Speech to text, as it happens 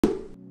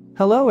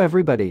Hello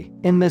everybody,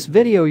 in this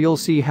video you'll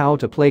see how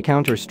to play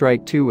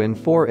Counter-Strike 2 in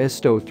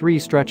 4:3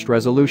 stretched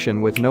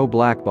resolution with no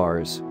black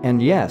bars.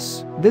 And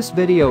yes, this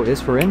video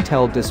is for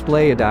Intel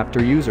display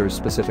adapter users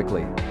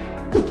specifically.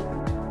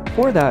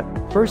 For that,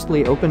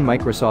 firstly open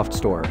Microsoft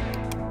Store.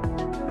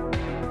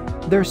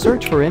 There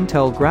search for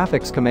Intel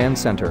Graphics Command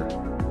Center.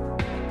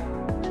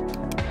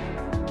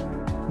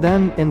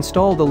 Then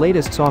install the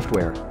latest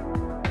software.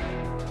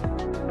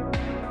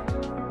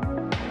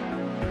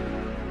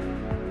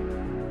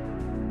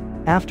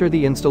 After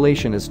the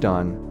installation is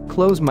done,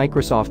 close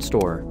Microsoft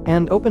Store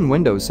and open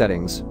Windows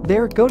Settings.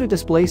 There, go to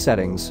Display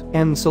Settings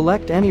and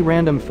select any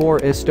random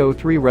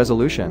 4:3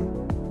 resolution.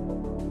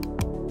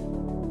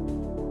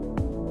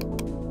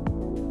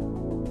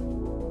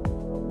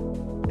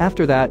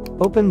 After that,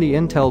 open the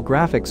Intel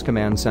Graphics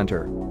Command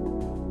Center.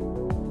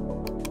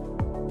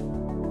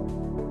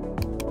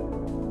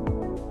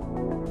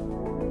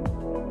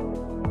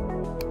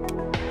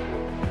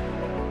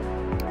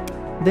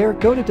 There,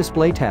 go to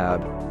Display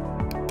tab.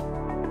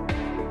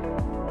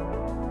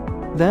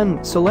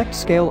 Then, select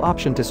Scale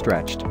option to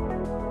Stretched.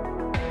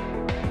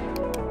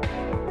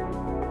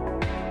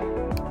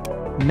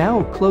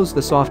 Now close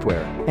the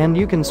software, and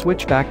you can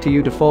switch back to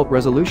your default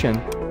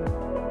resolution.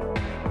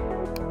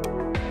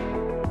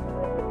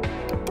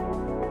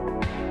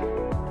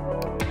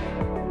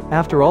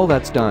 After all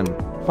that's done,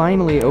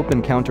 finally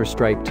open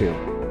Counter-Strike 2.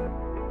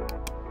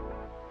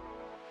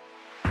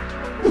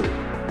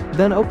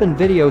 Then open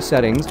Video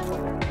Settings.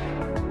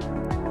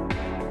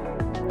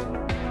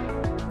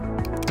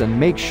 And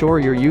make sure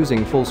you're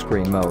using full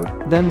screen mode.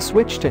 Then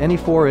switch to any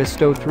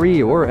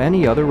 4:3 or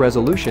any other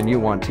resolution you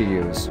want to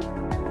use.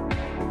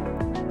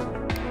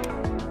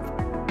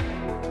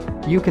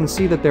 You can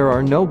see that there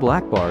are no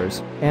black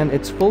bars, and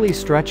it's fully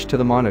stretched to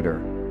the monitor.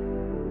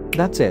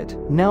 That's it.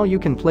 Now you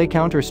can play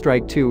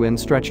Counter-Strike 2 in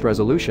stretched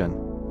resolution.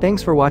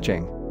 Thanks for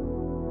watching.